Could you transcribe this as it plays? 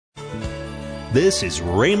This is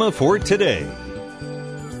Rhema for today.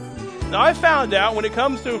 Now, I found out when it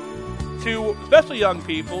comes to especially young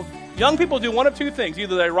people do one of two things.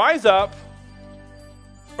 Either they rise up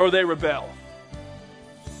or they rebel.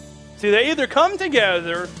 See, they either come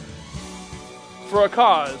together for a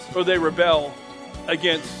cause or they rebel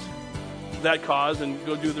against that cause and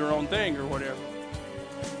go do their own thing or whatever.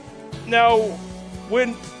 Now,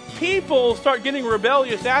 when people start getting a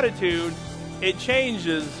rebellious attitude, it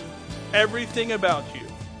changes everything about you.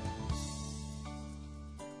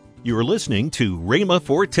 You're listening to Rhema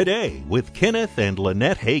for Today with Kenneth and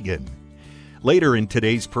Lynette Hagin. Later in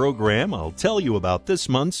today's program, I'll tell you about this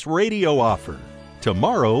month's radio offer.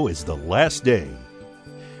 Tomorrow is the last day.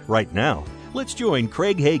 Right now, let's join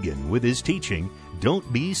Craig Hagin with his teaching,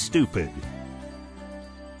 Don't Be Stupid.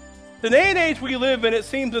 The day and age we live in, it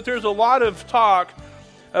seems that there's a lot of talk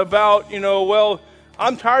about,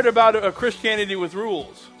 I'm tired about a Christianity with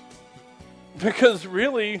rules. Because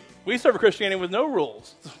really, we serve a Christianity with no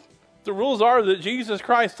rules. The rules are that Jesus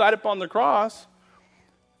Christ died upon the cross.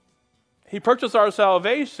 He purchased our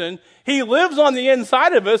salvation. He lives on the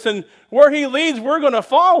inside of us, and where He leads, we're going to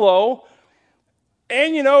follow.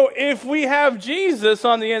 And, if we have Jesus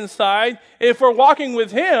on the inside, if we're walking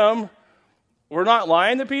with Him, we're not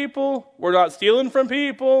lying to people. We're not stealing from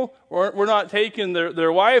people. We're not taking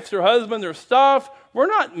their wives, their husband, their stuff. We're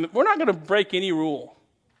not going to break any rule.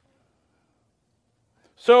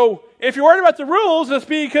 So if you're worried about the rules, it's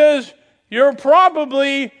because you're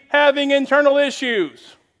probably having internal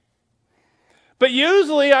issues. But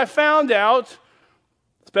usually I found out,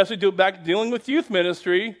 especially dealing with youth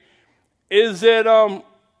ministry, is that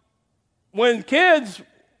when kids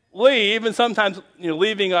leave, and sometimes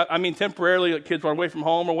leaving, I mean temporarily, like kids run away from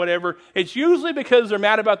home or whatever, it's usually because they're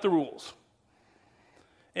mad about the rules.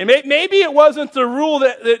 And maybe it wasn't the rule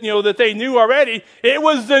that they knew already. It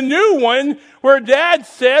was the new one where Dad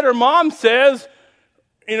said or Mom says,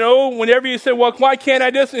 whenever you said, well, why can't I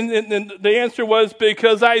just? And the answer was,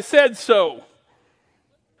 because I said so.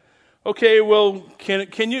 Okay, well,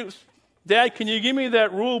 can you, Dad, can you give me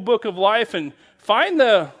that rule book of life and find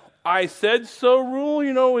the I said so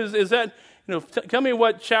rule? Is that, tell me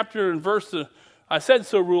what chapter and verse the I said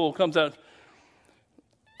so rule comes out.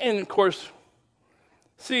 And of course,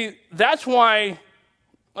 see, that's why,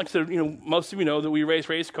 like I said, most of you know that we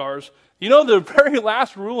race cars. The very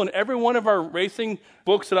last rule in every one of our racing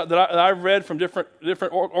books that I've read from different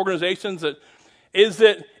organizations is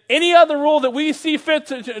that any other rule that we see fit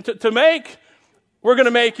to make, we're going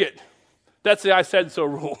to make it. That's the I said so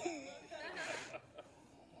rule.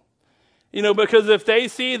 Because if they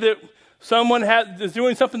see that someone is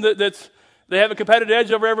doing something they have a competitive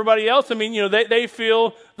edge over everybody else. I mean, they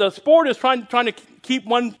feel the sport is trying to keep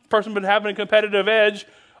one person from having a competitive edge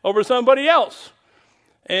over somebody else.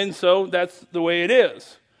 And so that's the way it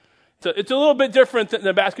is. So it's a little bit different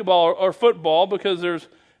than basketball or football because there's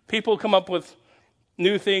people come up with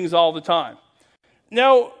new things all the time.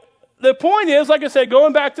 Now, the point is, like I said,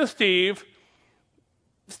 going back to Steve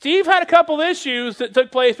had a couple issues that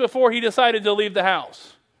took place before he decided to leave the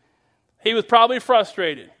house. He was probably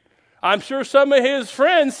frustrated. I'm sure some of his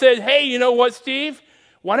friends said, hey, you know what, Steve?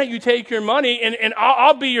 Why don't you take your money and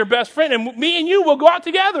I'll be your best friend and me and you will go out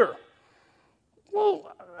together.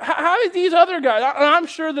 Well, how did these other guys? I'm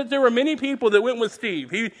sure that there were many people that went with Steve.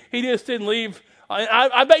 He just didn't leave.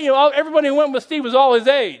 I bet everybody who went with Steve was all his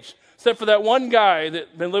age, except for that one guy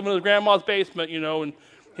that been living in his grandma's basement, and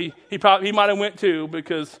he might have went too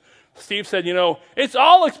because Steve said, it's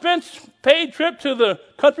all expense paid trip to the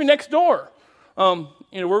country next door.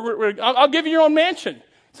 I'll give you your own mansion,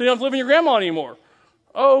 so you don't have to live in your grandma anymore.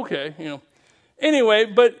 Oh, okay, Anyway,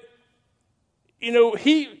 but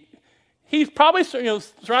he's probably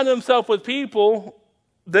surrounded himself with people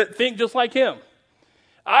that think just like him.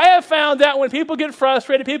 I have found that when people get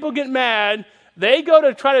frustrated, people get mad, they go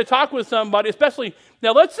to try to talk with somebody, especially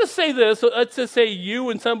now. Let's just say this. Let's just say you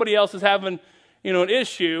and somebody else is having an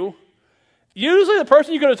issue. Usually, the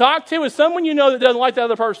person you're going to talk to is someone that doesn't like the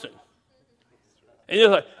other person. And you're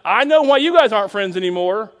like, I know why you guys aren't friends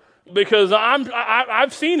anymore because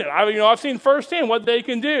I've seen it. I've seen firsthand what they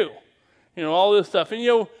can do. All this stuff.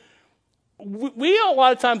 And we a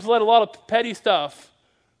lot of times let a lot of petty stuff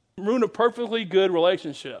ruin a perfectly good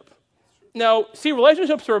relationship. Now, see,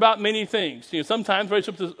 relationships are about many things. Sometimes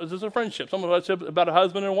relationships is a friendship. Some relationships about a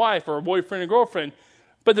husband and wife or a boyfriend and girlfriend.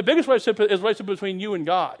 But the biggest relationship is a relationship between you and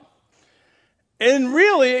God. And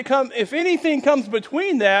really, if anything comes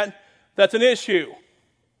between that, that's an issue.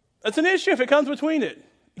 That's an issue if it comes between it.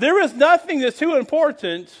 There is nothing that's too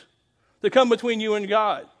important to come between you and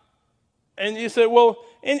God. And you say, well,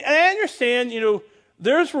 and I understand,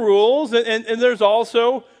 there's rules, and there's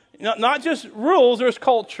also, not just rules, there's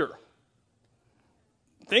culture.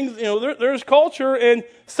 Things, there's culture, and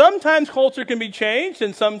sometimes culture can be changed,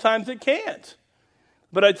 and sometimes it can't.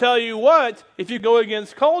 But I tell you what, if you go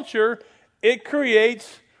against culture, it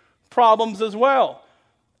creates problems as well.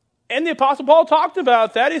 And the Apostle Paul talked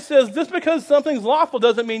about that. He says, just because something's lawful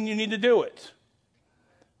doesn't mean you need to do it.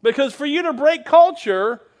 Because for you to break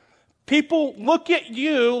culture, people look at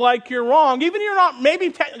you like you're wrong. Even you're not,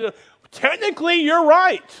 maybe technically you're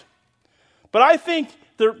right. But I think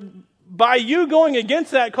by you going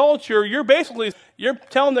against that culture, you're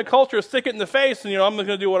telling the culture, stick it in the face, and I'm going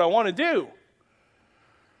to do what I want to do.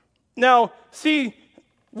 Now, see,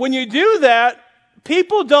 when you do that,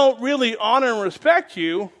 people don't really honor and respect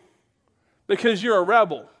you because you're a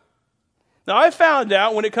rebel. Now, I found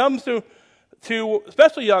out when it comes to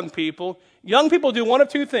especially young people do one of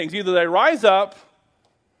two things. Either they rise up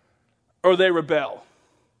or they rebel.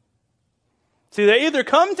 See, they either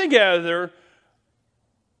come together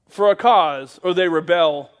for a cause or they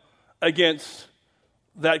rebel against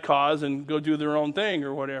that cause and go do their own thing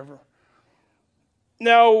or whatever.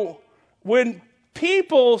 Now, when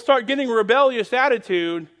people start getting a rebellious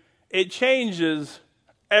attitude, it changes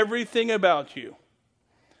everything about you.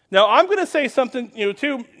 Now, I'm going to say something,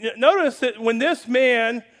 too. Notice that when this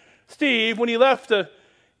man, Steve, when he left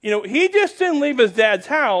he just didn't leave his dad's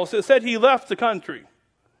house. It said he left the country.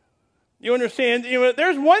 You understand?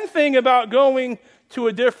 There's one thing about going to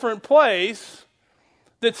a different place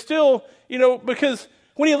that's still, because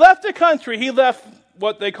when he left the country, he left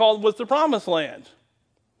what they called was the promised land.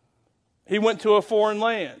 He went to a foreign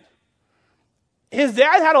land. His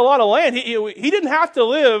dad had a lot of land. He didn't have to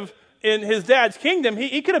live in his dad's kingdom.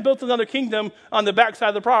 He could have built another kingdom on the backside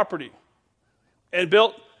of the property and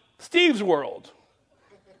built Steve's world.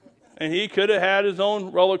 And he could have had his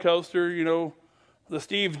own roller coaster, the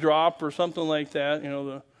Steve drop or something like that,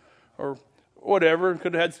 or whatever.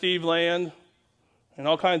 Could have had Steve Land and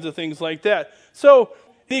all kinds of things like that. So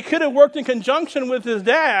he could have worked in conjunction with his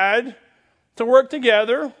dad to work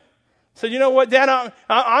together. Said, you know what, Dad,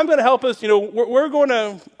 I'm going to help us. We're going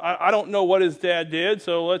to. I don't know what his dad did,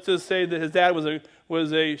 so let's just say that his dad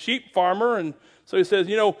was a sheep farmer, and so he says,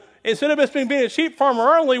 instead of us being a sheep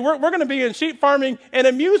farmer only, we're going to be in sheep farming and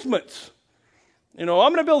amusements. I'm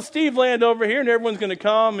going to build Steve Land over here, and everyone's going to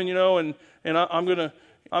come, and I'm going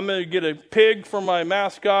to get a pig for my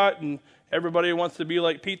mascot, and everybody wants to be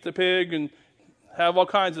like Pete the Pig, and have all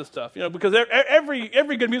kinds of stuff, because every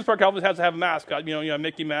good amusement park always has to have a mascot,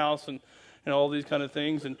 Mickey Mouse and all these kind of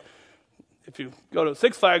things. And if you go to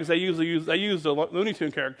Six Flags, they use the Looney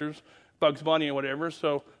Tune characters, Bugs Bunny and whatever.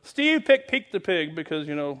 So Steve picked Pete the Pig because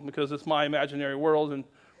it's my imaginary world and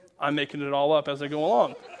I'm making it all up as I go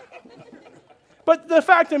along. But the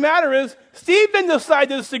fact of the matter is, Steve then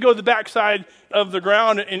decided to go to the backside of the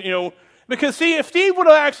ground and because, see, if Steve would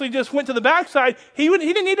have actually just went to the backside, he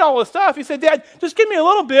didn't need all this stuff. He said, Dad, just give me a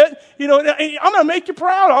little bit. I'm going to make you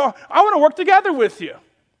proud. I want to work together with you.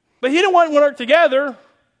 But he didn't want to work together.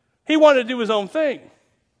 He wanted to do his own thing.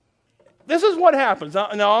 This is what happens.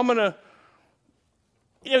 Now, I'm going to,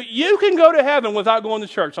 you can go to heaven without going to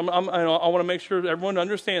church. I want to make sure everyone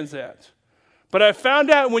understands that. But I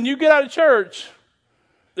found out when you get out of church,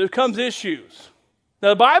 there comes issues. Now,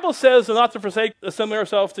 the Bible says not to forsake assembling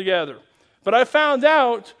ourselves together. But I found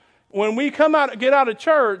out when we get out of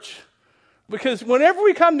church, because whenever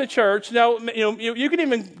we come to church, now, you can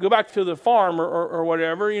even go back to the farm or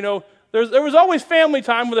whatever, there was always family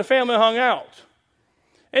time where the family hung out.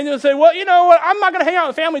 And they'll say, well, you know what, I'm not going to hang out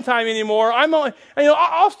with family time anymore.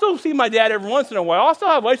 I'll still see my dad every once in a while. I'll still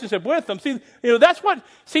have a relationship with him.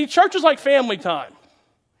 Church is like family time.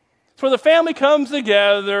 It's where the family comes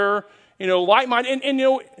together, like-minded.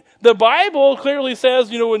 And the Bible clearly says,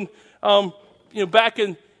 back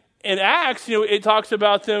in Acts, it talks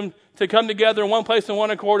about them to come together in one place in one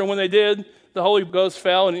accord, and when they did, the Holy Ghost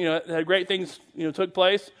fell, and great things, took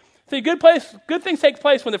place. See, good things take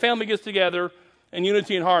place when the family gets together in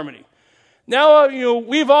unity and harmony. Now,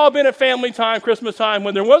 we've all been at family time, Christmas time,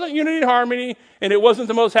 when there wasn't unity and harmony, and it wasn't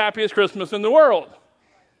the most happiest Christmas in the world.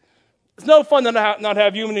 It's no fun to not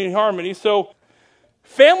have unity and harmony, so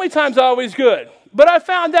family time's always good. But I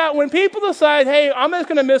found out when people decide, hey, I'm just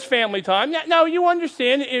going to miss family time. Now, you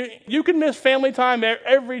understand, you can miss family time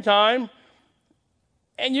every time,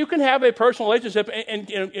 and you can have a personal relationship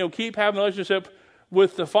and keep having a relationship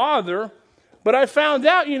with the Father. But I found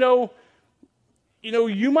out, you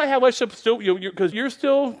might have a relationship still, because you're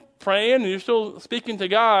still praying and you're still speaking to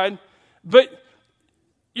God, but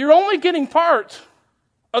you're only getting part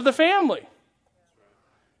of the family.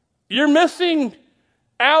 You're missing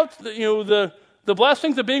out, the the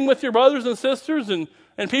blessings of being with your brothers and sisters and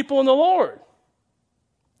people in the Lord.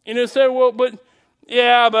 And you say, well, but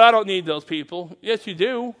I don't need those people. Yes, you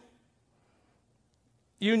do.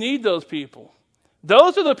 You need those people.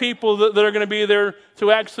 Those are the people that are going to be there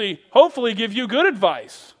to actually, hopefully, give you good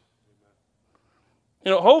advice.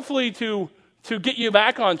 Hopefully to get you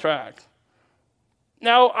back on track.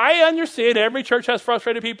 Now, I understand every church has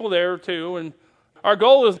frustrated people there too, and our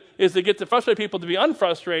goal is to get the frustrated people to be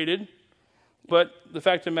unfrustrated. But the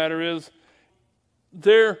fact of the matter is,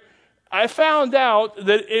 I found out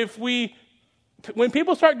that when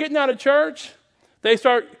people start getting out of church, they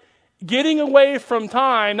start getting away from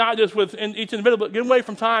time, not just with each individual, but getting away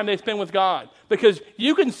from time they spend with God. Because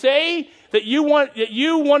you can say that you want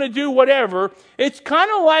to do whatever. It's kind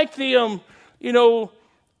of like and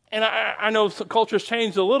I know culture's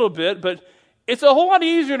changed a little bit, but it's a whole lot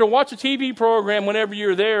easier to watch a TV program whenever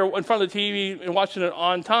you're there in front of the TV and watching it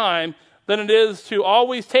on time than it is to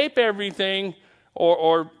always tape everything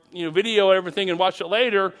or video everything and watch it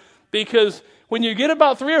later. Because when you get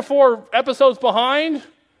about 3 or 4 episodes behind,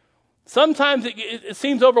 sometimes it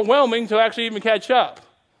seems overwhelming to actually even catch up.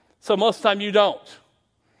 So most of the time you don't.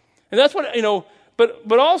 And that's what,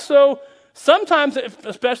 but also sometimes,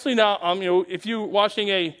 especially now, if you're watching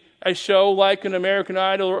a show like an American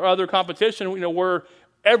Idol or other competition, where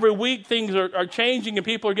every week things are changing and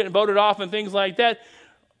people are getting voted off and things like that,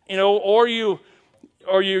 or you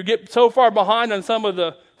get so far behind on some of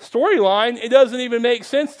the storyline, it doesn't even make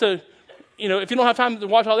sense to, if you don't have time to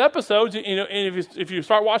watch all the episodes, and if you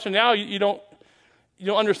start watching now, you don't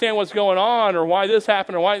understand what's going on or why this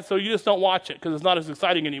happened or why, so you just don't watch it because it's not as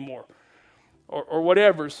exciting anymore or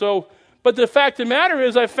whatever. So, but the fact of the matter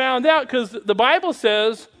is, I found out because the Bible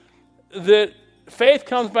says that faith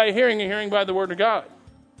comes by hearing and hearing by the Word of God.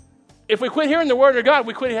 If we quit hearing the Word of God,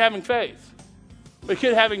 we quit having faith. If we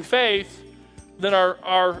quit having faith, then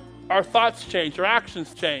our thoughts change, our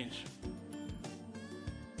actions change.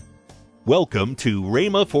 Welcome to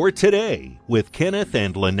Rhema for Today with Kenneth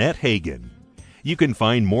and Lynette Hagin. You can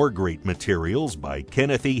find more great materials by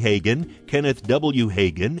Kenneth E. Hagin, Kenneth W.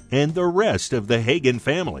 Hagin, and the rest of the Hagin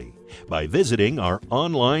family by visiting our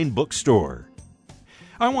online bookstore.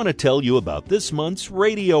 I want to tell you about this month's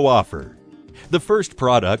radio offer. The first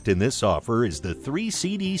product in this offer is the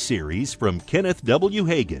 3-CD series from Kenneth W.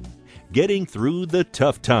 Hagin, Getting Through the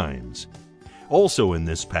Tough Times. Also in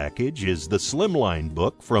this package is the Slimline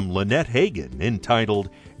book from Lynette Hagin entitled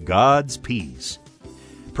God's Peace.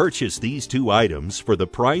 Purchase these 2 items for the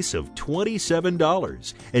price of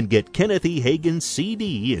 $27 and get Kenneth E. Hagin's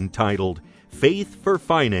CD entitled Faith for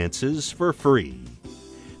Finances for free.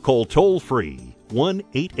 Call toll-free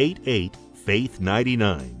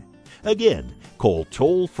 1-888-FAITH-99. Again, call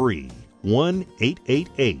toll-free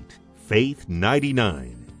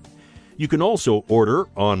 1-888-FAITH-99. You can also order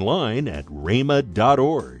online at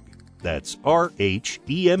rhema.org. That's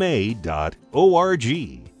RHEMA.org.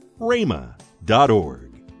 rhema.org.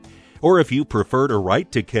 Or if you prefer to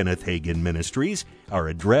write to Kenneth Hagin Ministries, our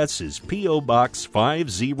address is P.O. Box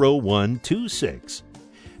 50126,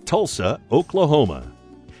 Tulsa, Oklahoma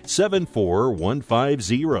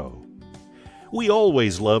 74150. We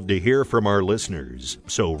always love to hear from our listeners,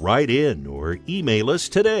 so write in or email us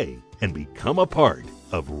today and become a part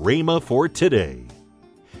of Rhema for Today.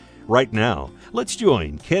 Right now, let's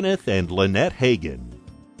join Kenneth and Lynette Hagin.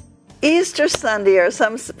 Easter Sunday, or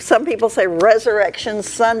some people say Resurrection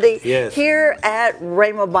Sunday, yes. Here at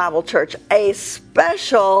Rhema Bible Church, a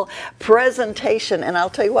special presentation. And I'll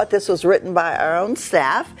tell you what, this was written by our own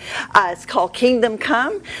staff. It's called Kingdom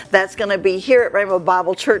Come. That's going to be here at Rhema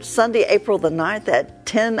Bible Church Sunday, April the 9th at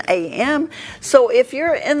 10 a.m. So if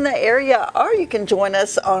you're in the area, or you can join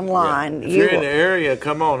us online. Yeah. If you're in the area,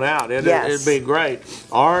 come on out. It'd be great.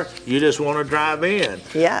 Or you just want to drive in.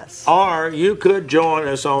 Yes. Or you could join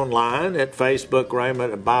us online at Facebook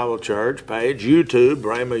Rhema Bible Church page, YouTube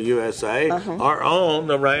Rhema USA, or on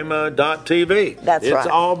the Rhema.tv. That's right. It's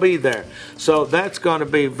all be there. So that's going to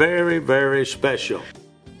be very, very special.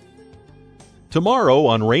 Tomorrow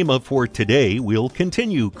on Rhema for Today, we'll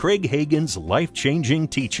continue Craig Hagin's life-changing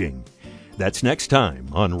teaching. That's next time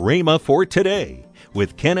on Rhema for Today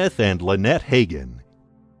with Kenneth and Lynette Hagin.